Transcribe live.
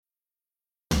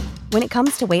When it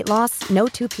comes to weight loss, no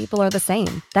two people are the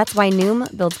same. That's why Noom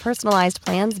builds personalized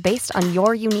plans based on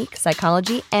your unique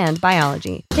psychology and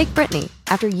biology. Take Brittany.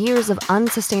 After years of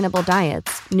unsustainable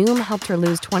diets, Noom helped her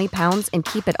lose 20 pounds and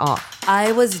keep it off.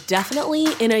 I was definitely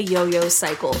in a yo-yo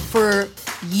cycle for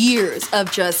years of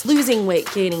just losing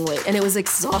weight, gaining weight, and it was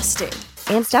exhausting.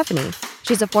 And Stephanie.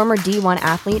 She's a former D1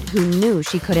 athlete who knew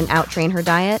she couldn't outtrain her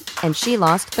diet, and she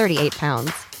lost 38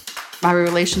 pounds. My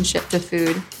relationship to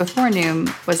food before Noom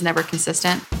was never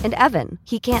consistent. And Evan,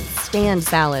 he can't stand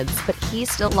salads, but he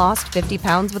still lost 50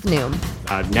 pounds with Noom.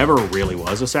 I never really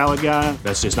was a salad guy.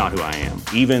 That's just not who I am.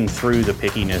 Even through the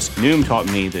pickiness, Noom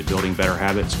taught me that building better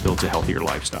habits builds a healthier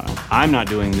lifestyle. I'm not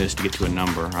doing this to get to a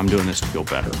number. I'm doing this to feel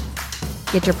better.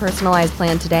 Get your personalized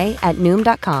plan today at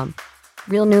Noom.com.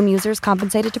 Real Noom users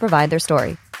compensated to provide their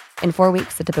story. In 4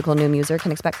 weeks, the typical Noom user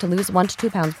can expect to lose 1 to 2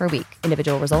 pounds per week.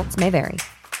 Individual results may vary.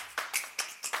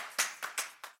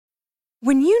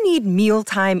 When you need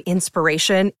mealtime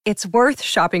inspiration, it's worth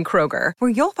shopping Kroger, where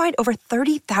you'll find over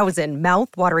 30,000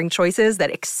 mouth-watering choices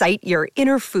that excite your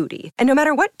inner foodie. And no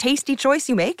matter what tasty choice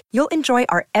you make, you'll enjoy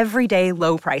our everyday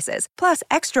low prices, plus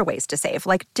extra ways to save,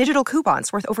 like digital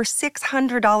coupons worth over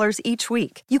 $600 each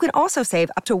week. You can also save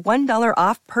up to $1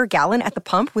 off per gallon at the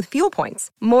pump with fuel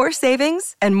points. More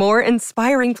savings and more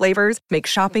inspiring flavors make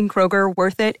shopping Kroger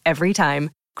worth it every time.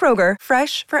 Kroger,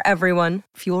 fresh for everyone.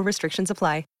 Fuel restrictions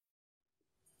apply.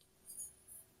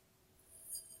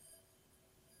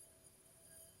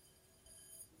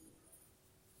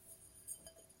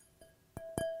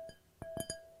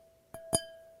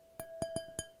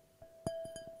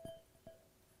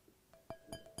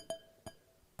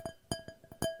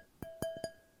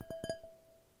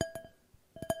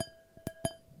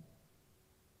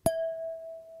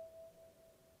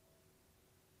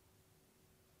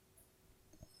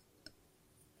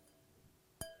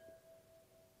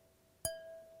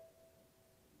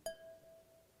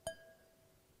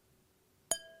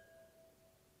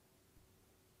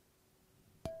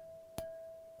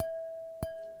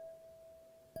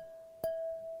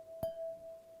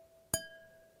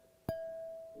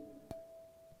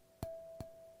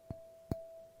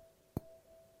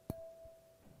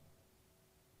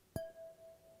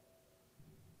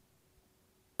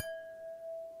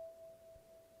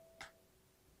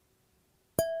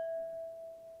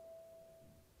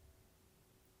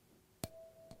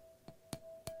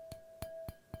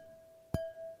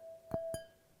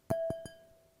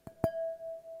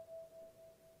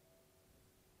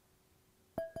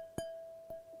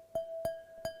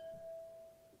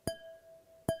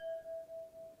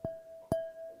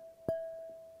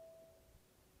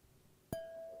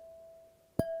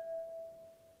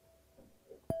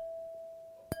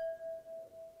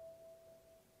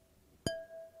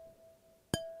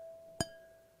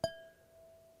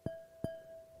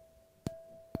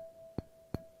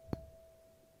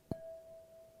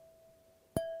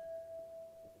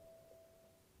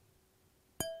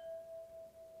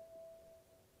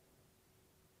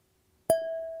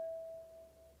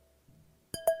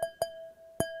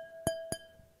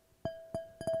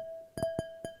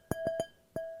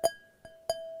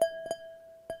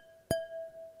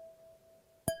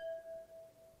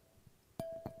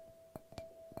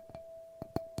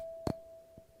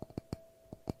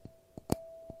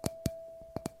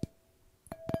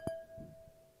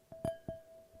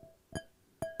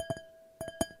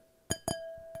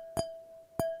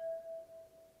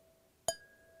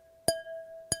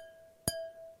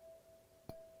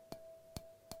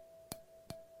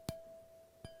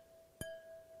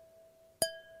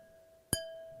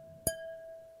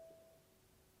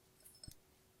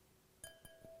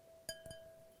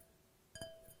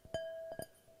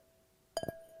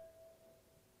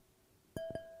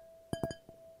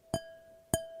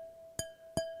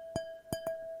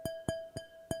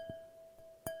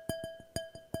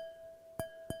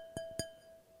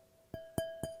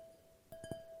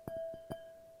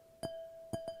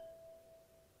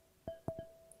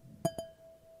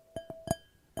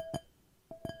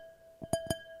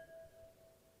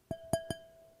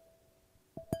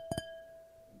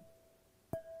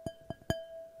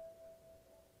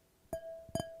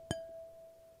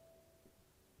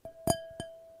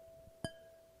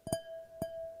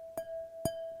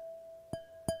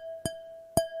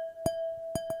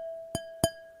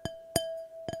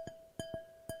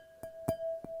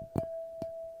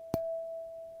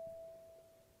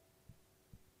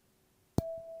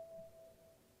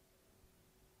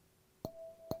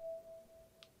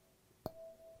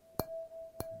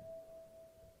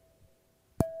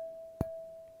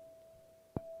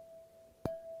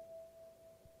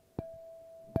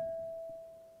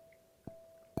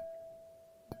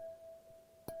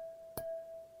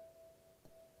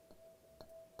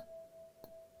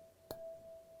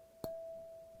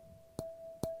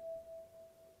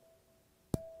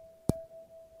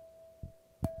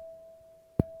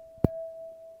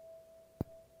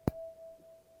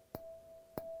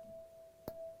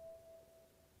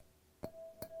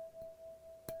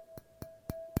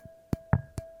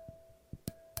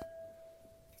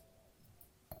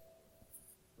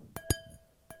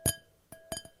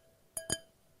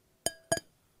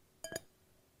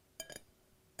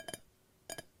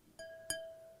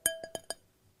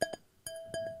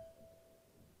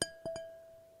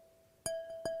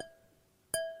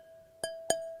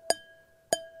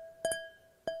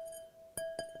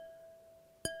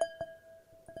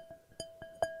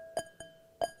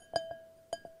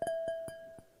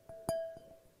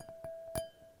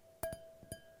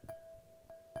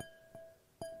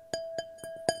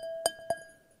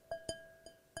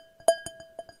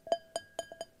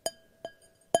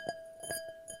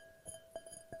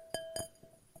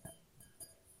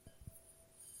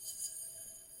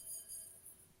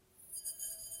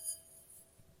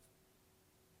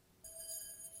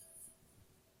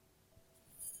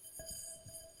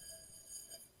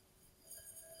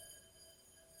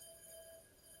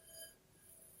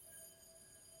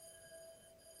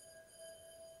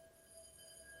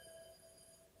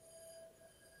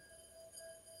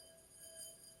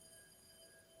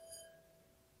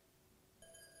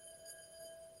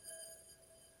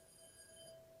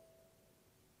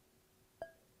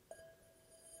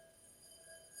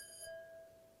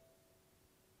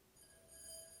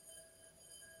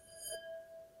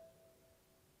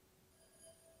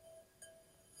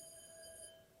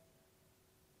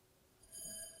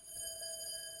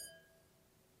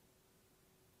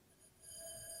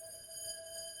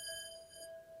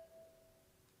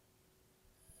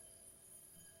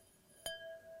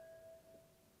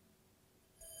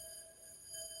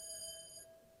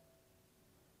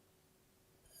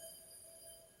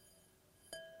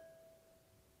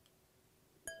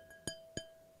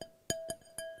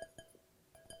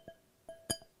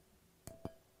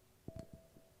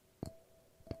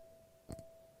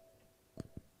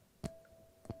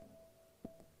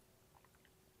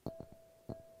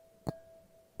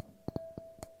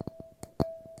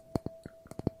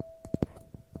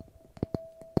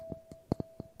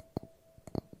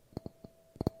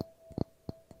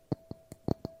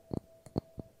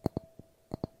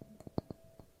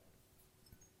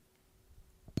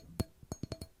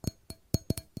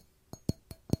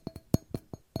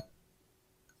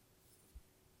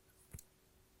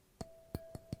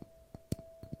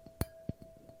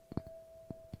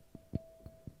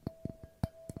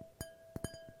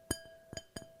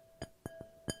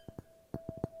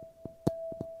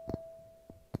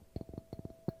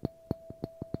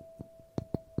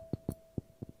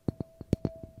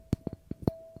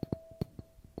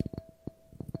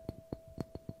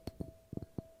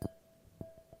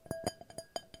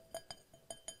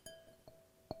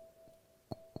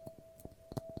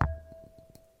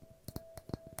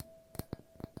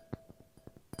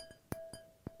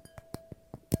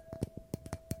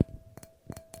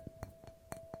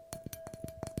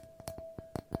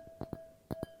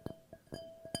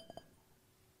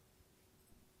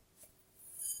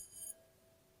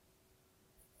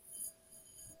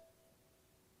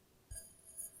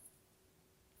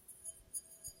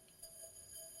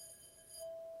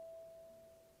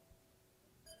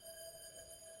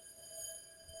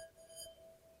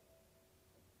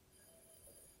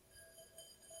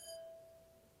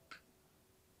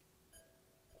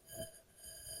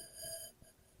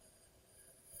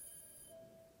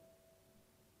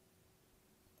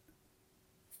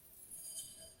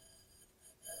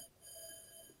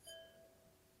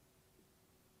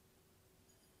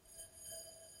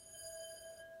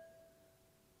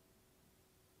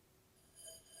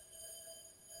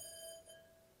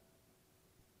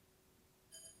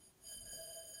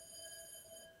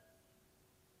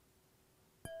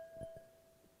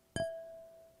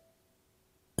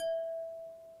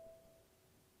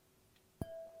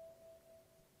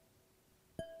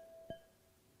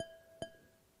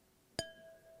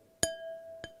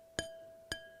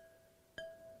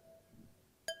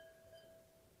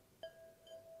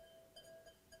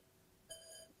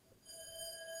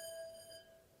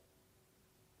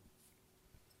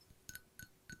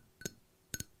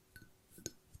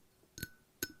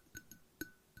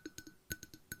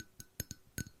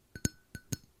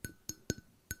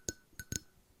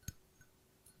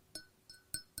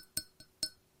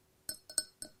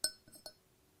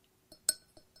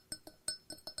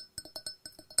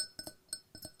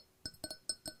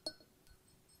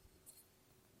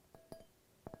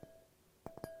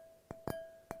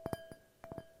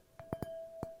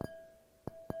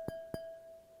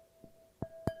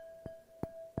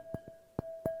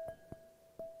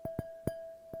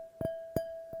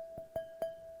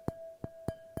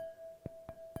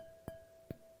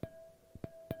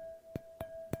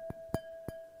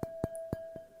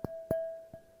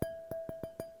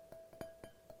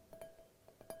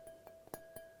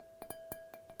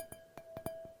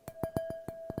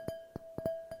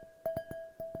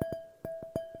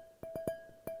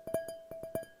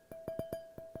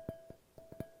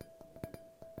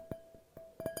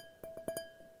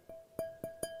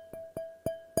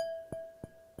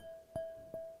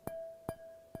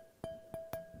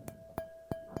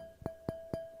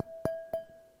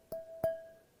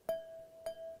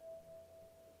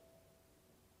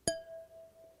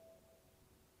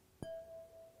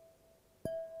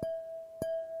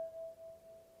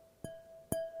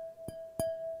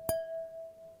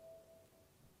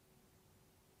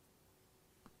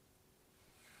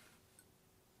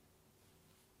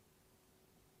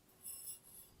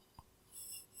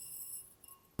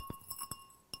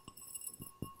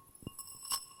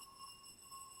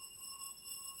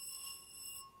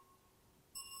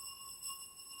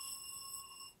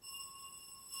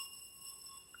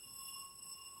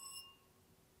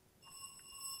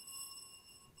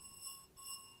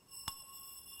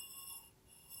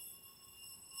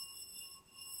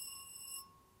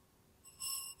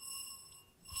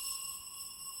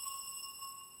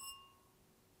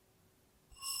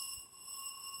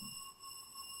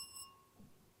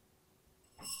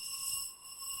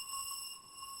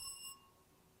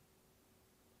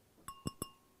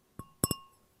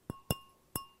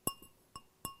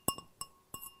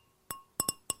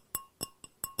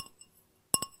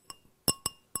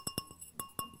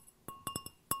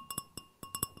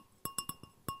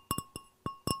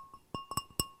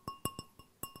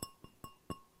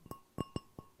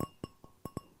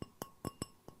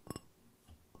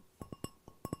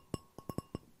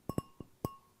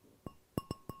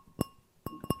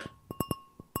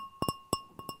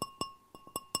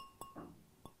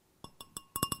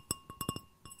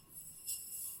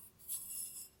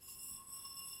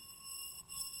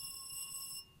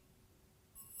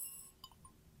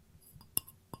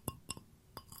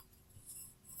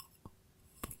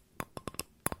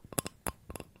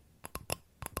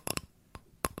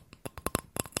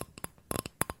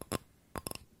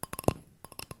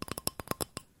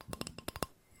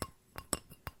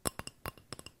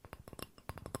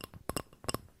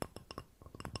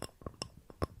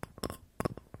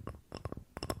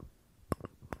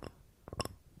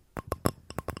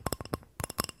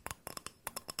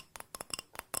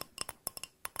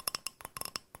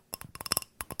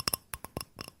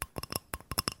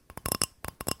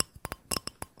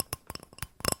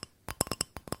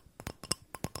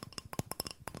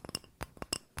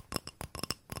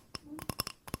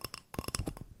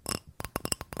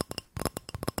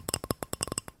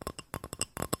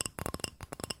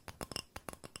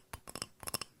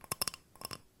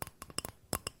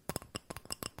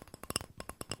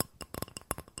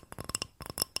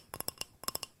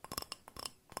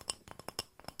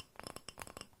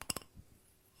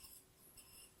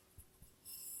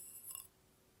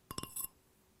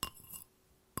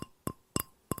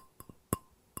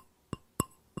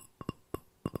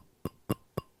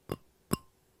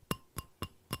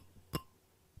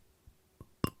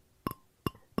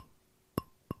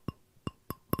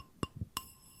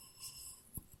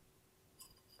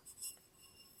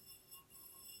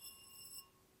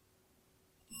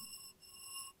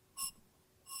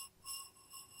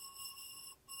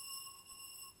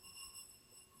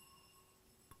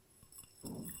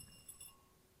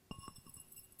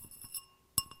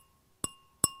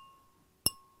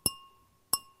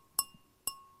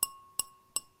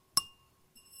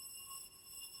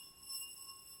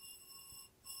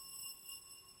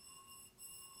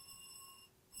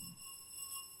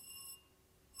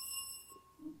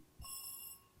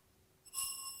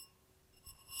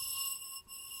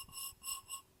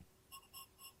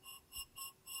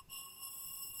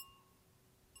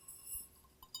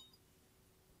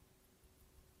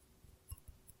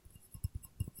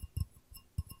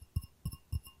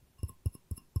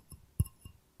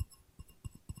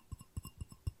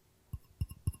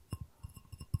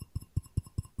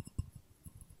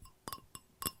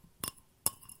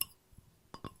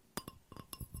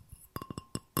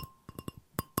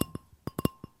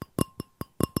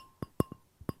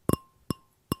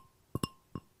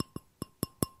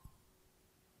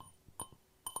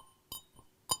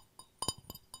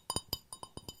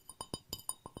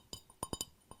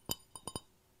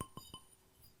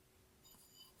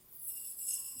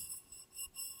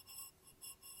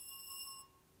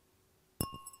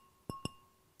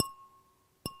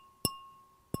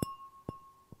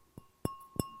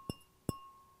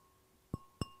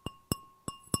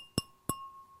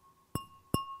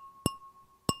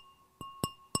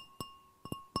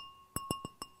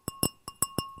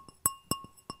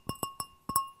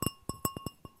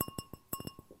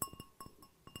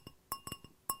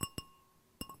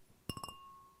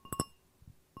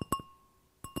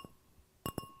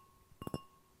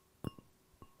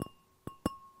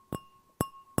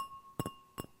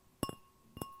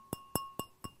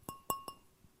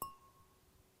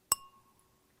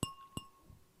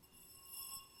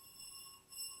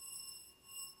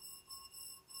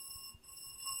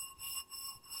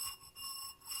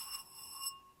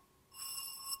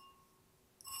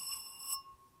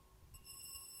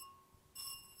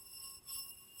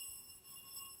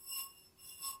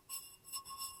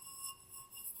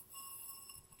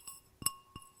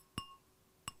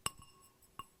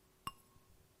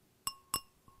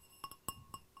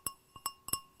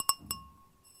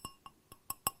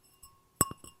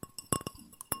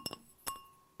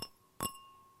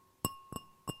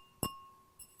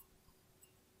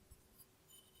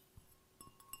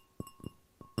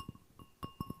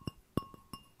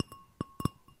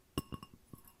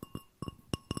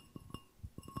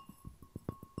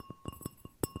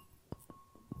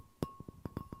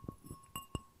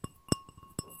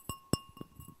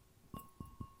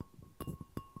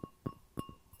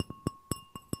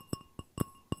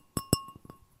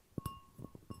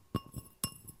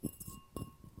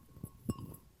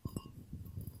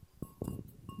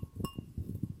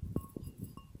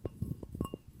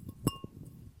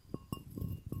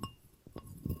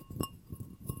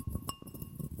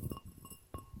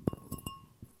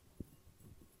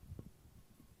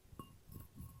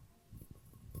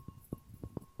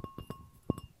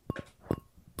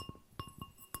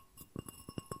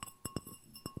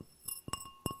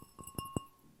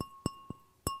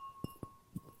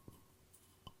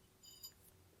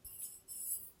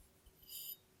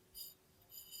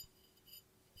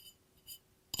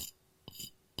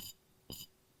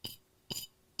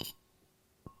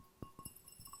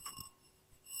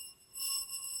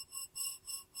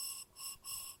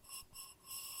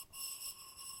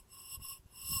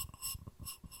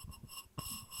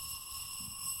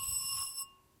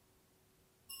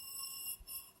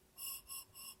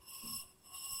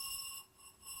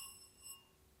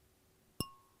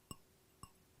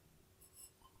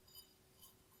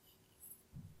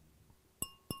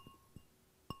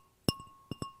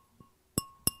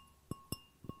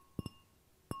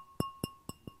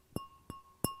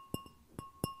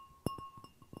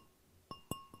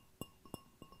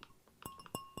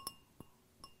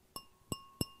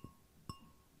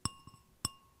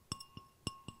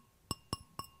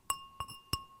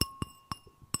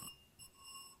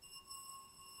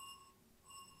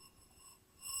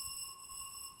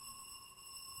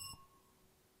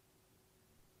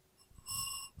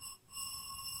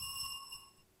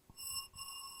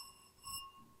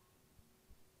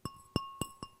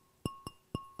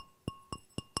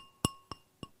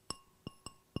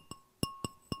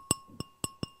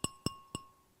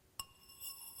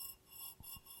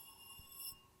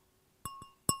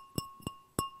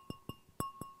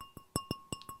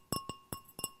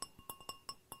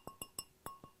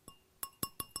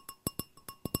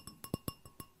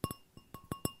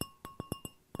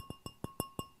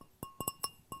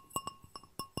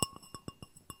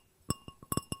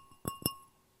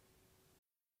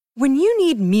 When you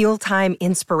need mealtime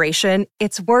inspiration,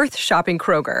 it's worth shopping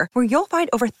Kroger, where you'll find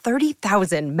over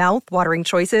 30,000 mouth-watering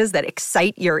choices that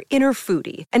excite your inner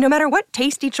foodie. And no matter what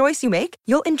tasty choice you make,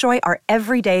 you'll enjoy our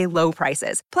everyday low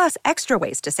prices, plus extra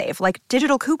ways to save, like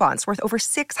digital coupons worth over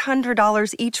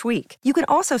 $600 each week. You can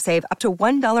also save up to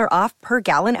 $1 off per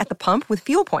gallon at the pump with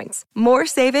fuel points. More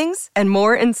savings and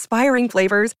more inspiring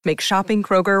flavors make shopping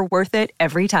Kroger worth it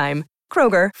every time.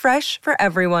 Kroger, fresh for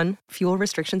everyone. Fuel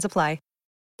restrictions apply.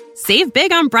 Save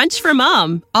big on brunch for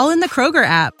mom, all in the Kroger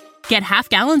app. Get half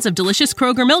gallons of delicious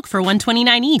Kroger milk for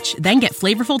 $1.29 each. Then get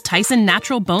flavorful Tyson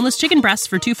natural boneless chicken breasts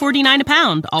for $2.49 a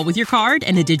pound, all with your card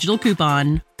and a digital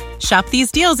coupon. Shop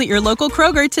these deals at your local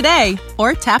Kroger today,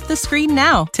 or tap the screen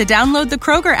now to download the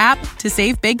Kroger app to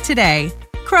save big today.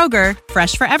 Kroger,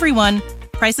 fresh for everyone.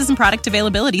 Prices and product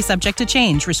availability subject to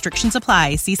change. Restrictions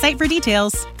apply. See site for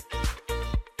details.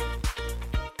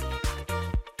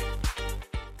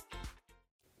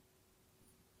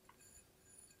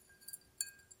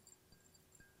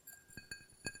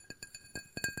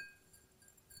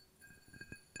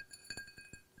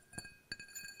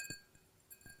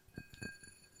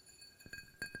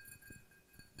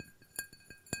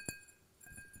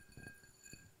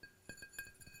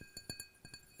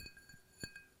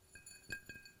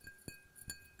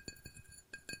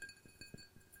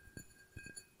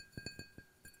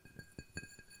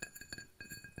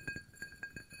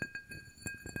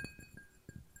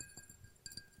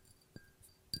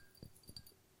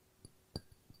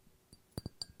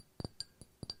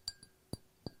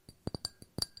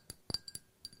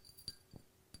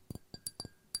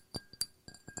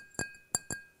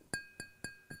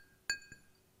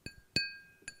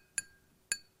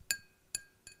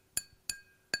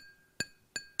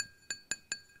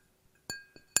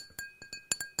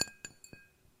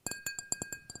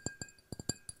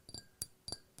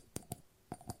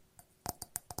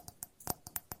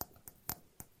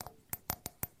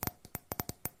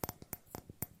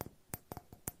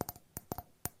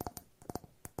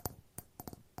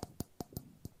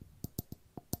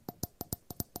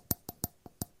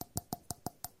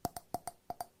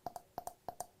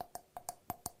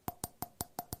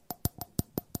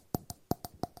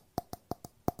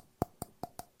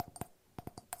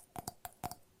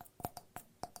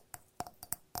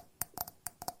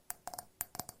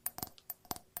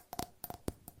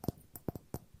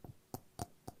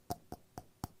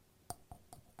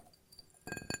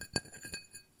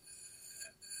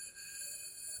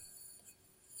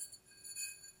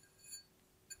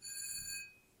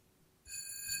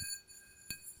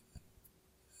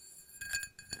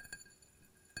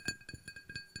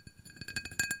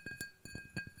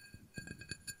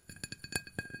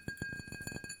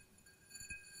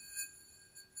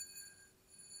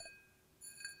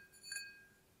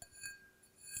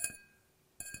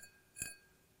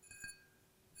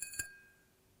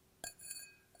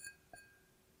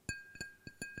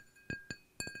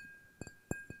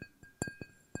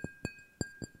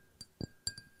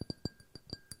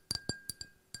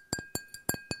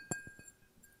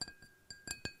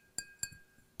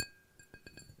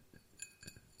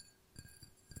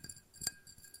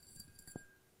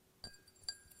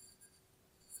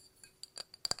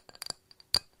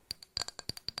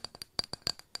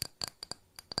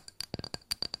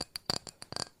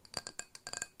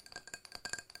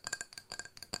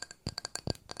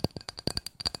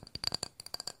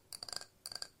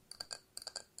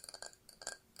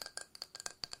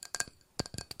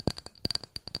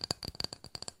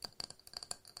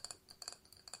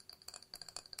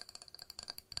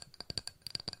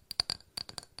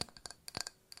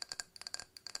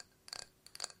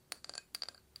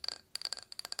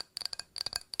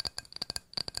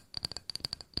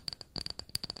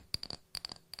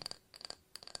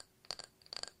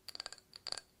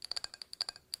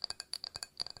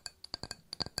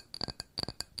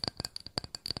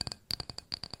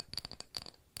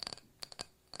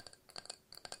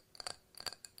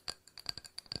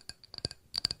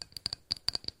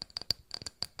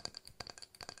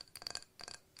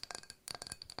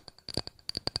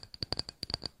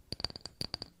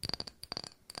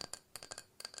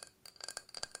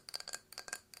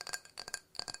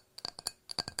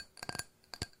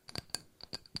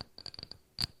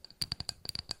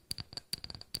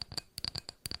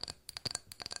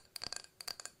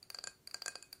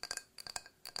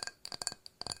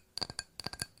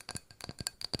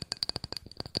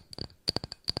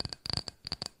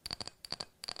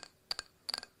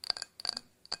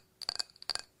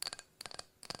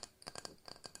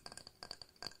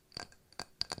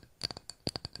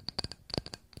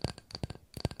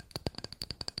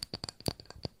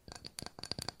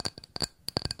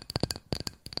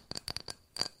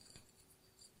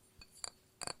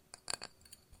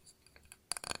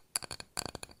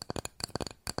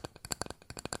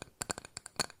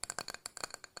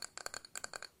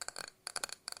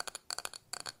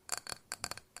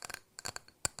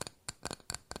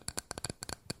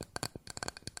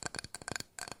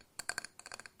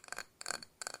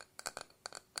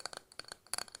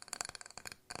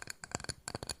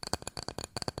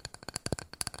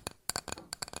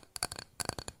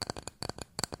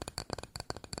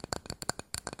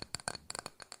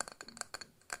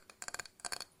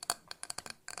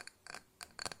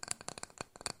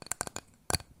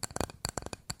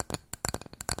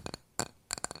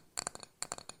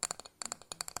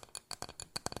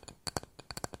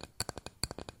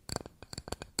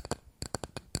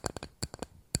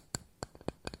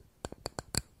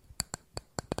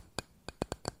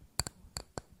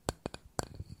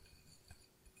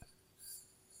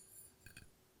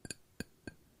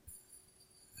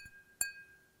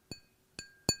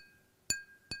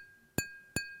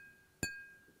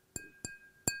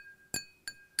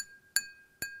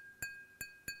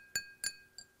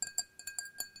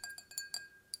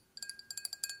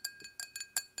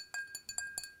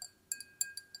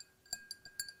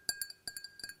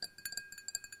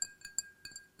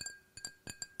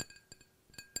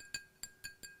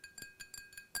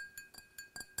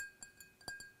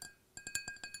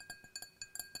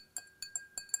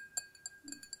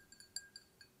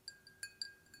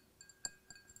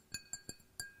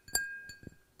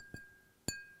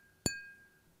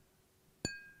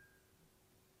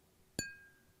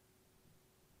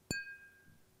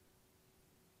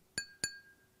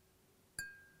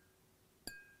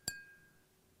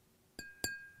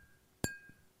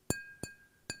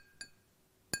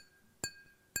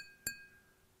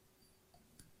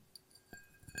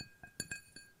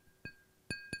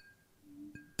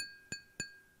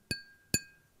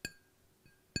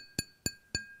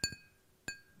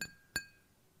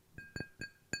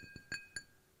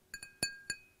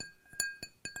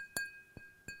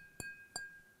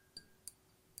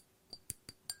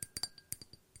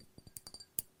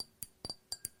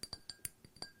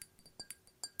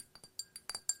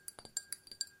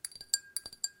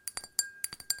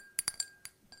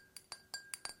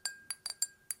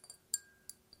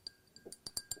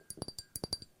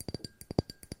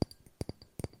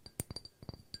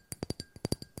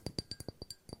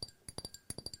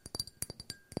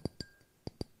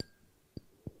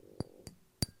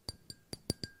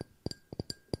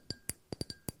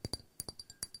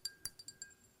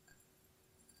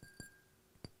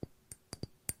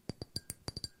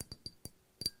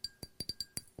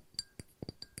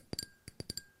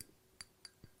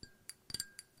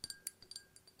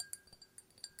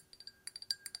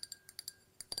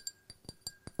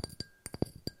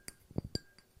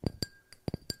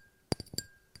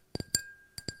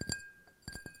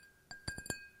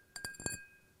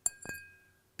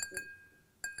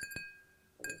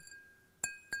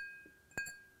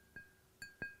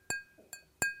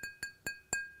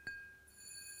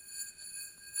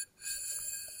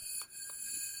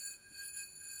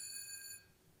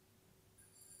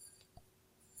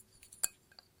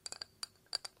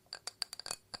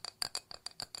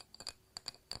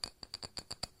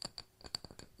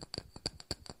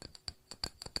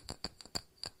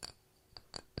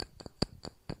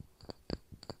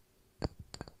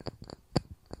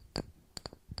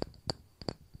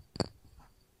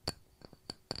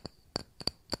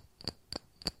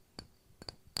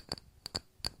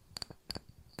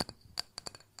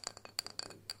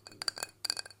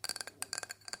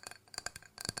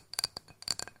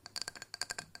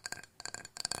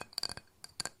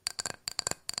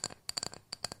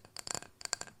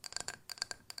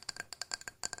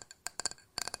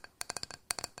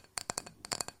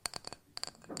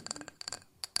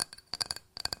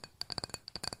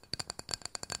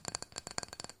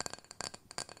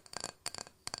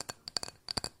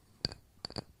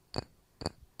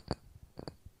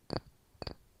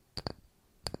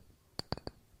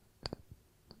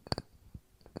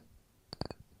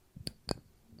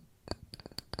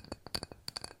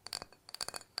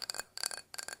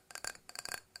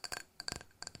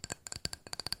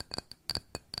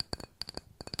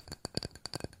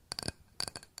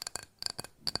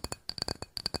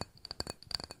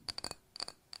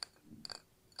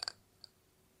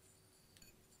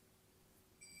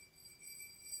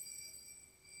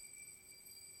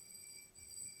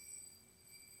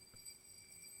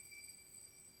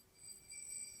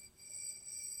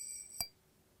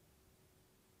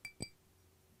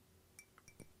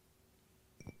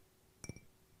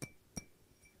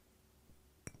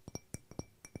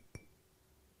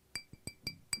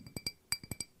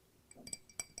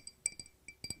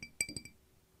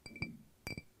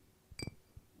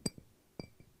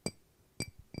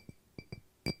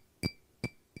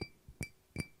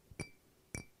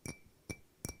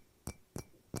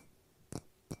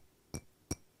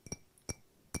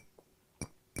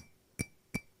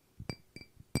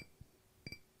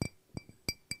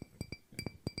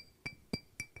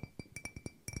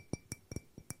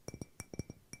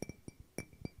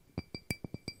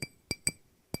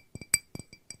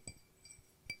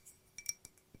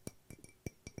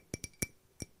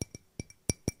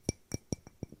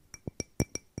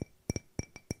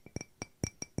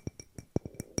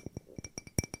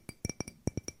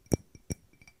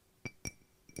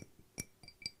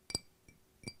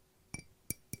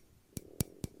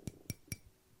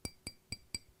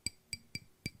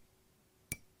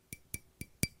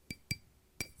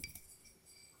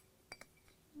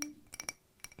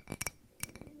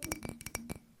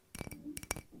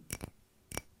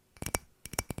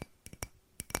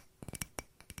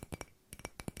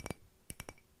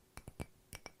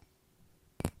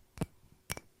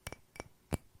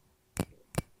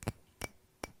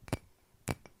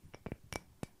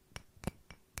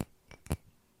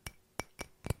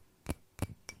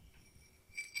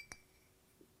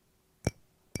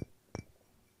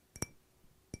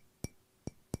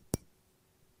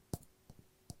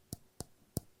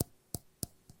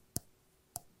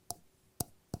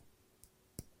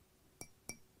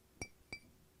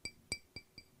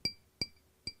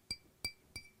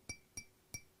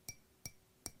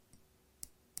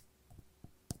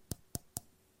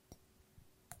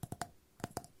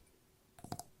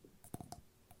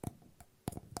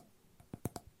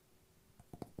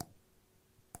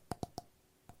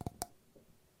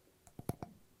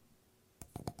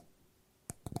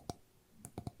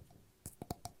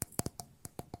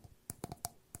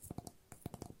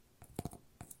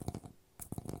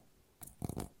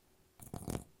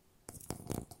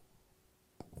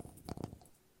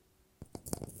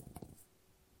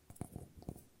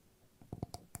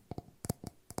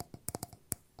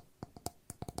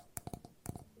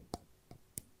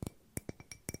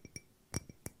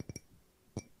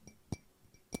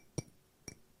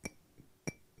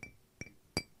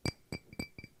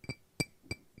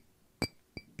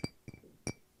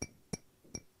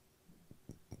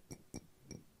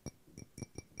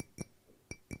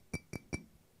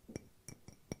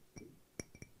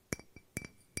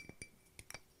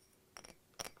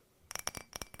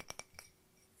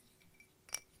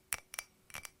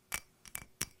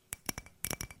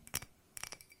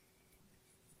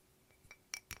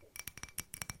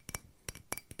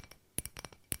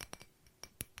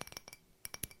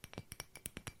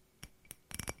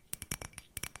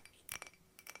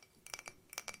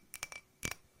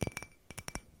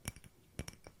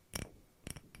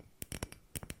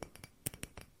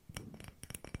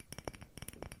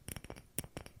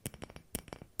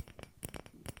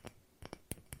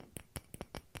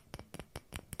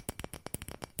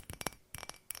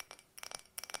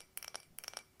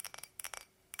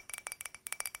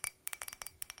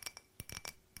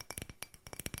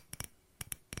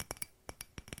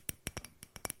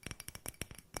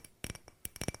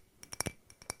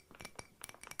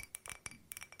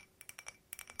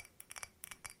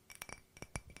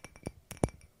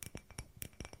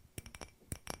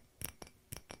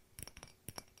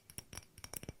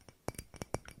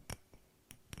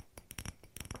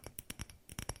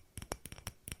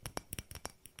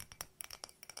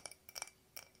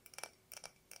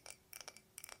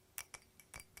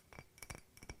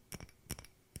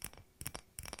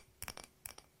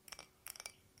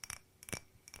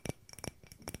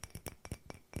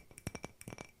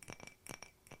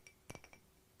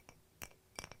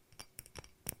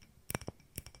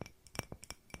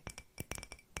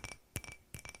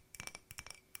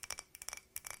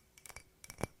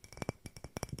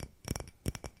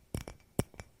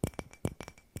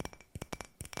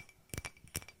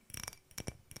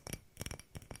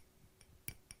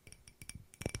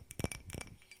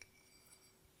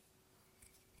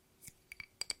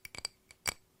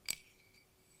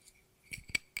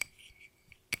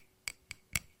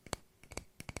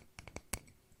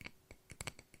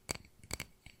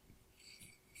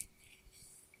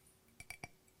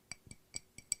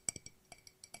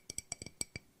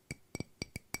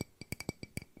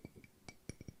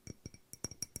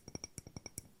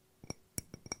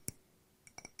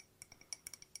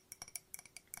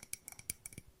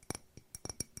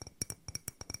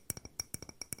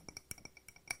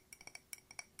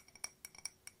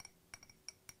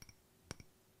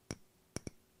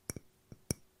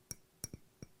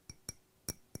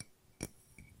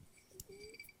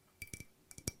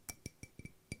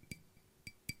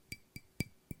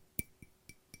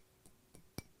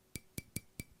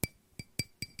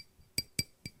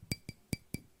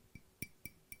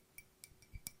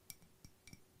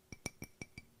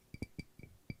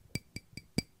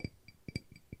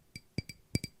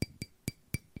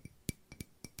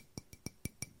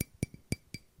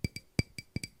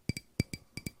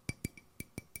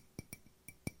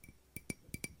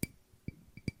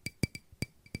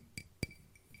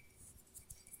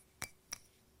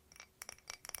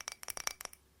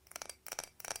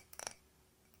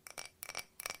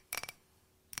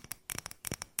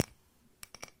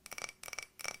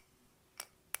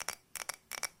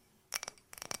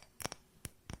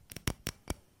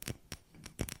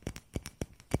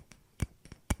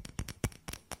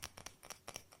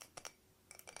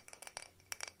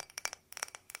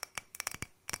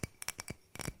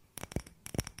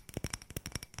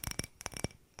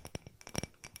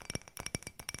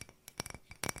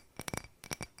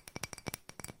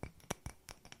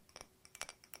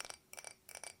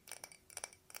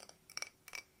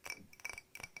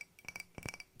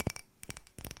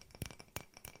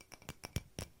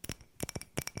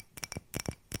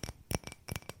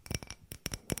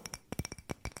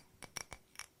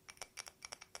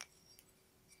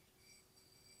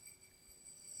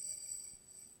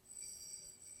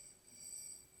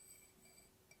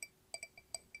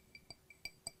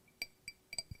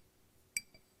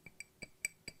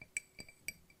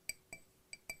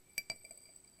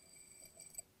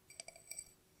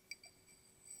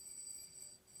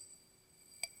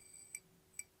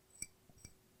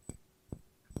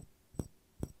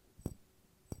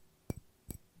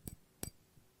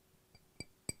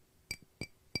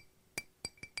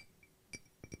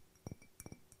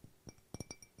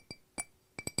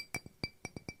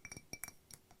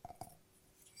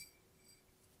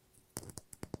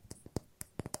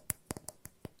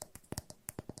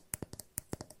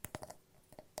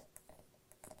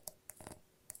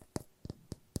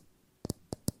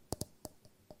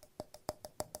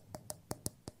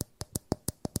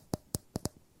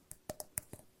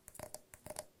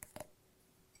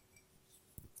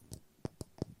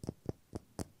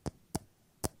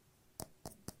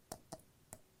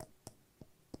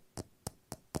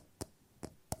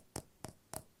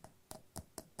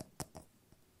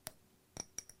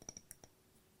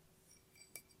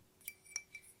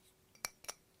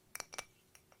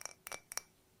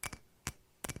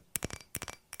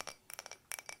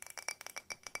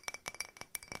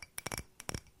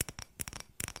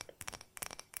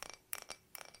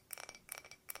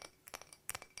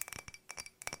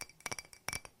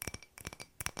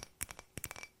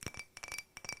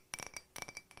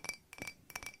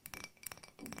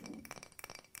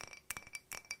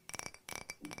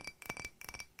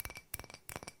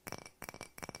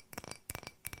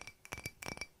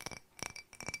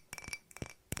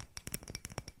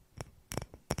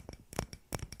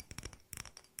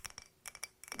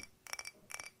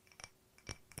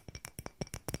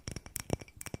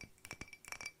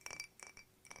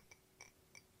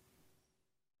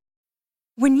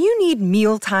 When you need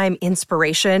mealtime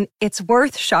inspiration, it's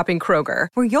worth shopping Kroger,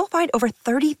 where you'll find over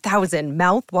 30,000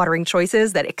 mouth-watering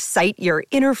choices that excite your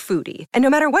inner foodie. And no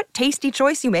matter what tasty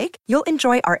choice you make, you'll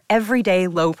enjoy our everyday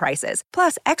low prices,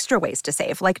 plus extra ways to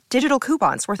save, like digital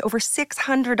coupons worth over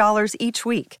 $600 each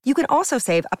week. You can also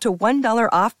save up to $1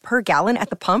 off per gallon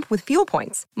at the pump with fuel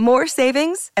points. More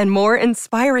savings and more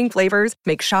inspiring flavors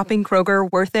make shopping Kroger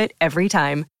worth it every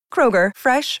time. Kroger,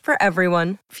 fresh for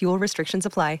everyone. Fuel restrictions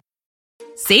apply.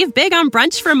 Save big on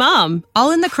brunch for mom,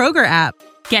 all in the Kroger app.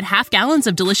 Get half gallons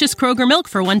of delicious Kroger milk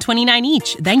for $1.29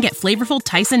 each. Then get flavorful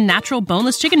Tyson natural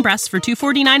boneless chicken breasts for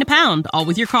 $2.49 a pound, all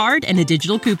with your card and a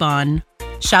digital coupon.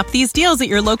 Shop these deals at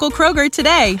your local Kroger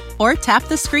today, or tap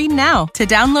the screen now to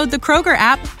download the Kroger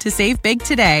app to save big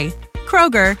today.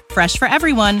 Kroger, fresh for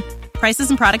everyone. Prices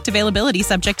and product availability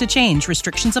subject to change.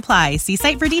 Restrictions apply. See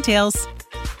site for details.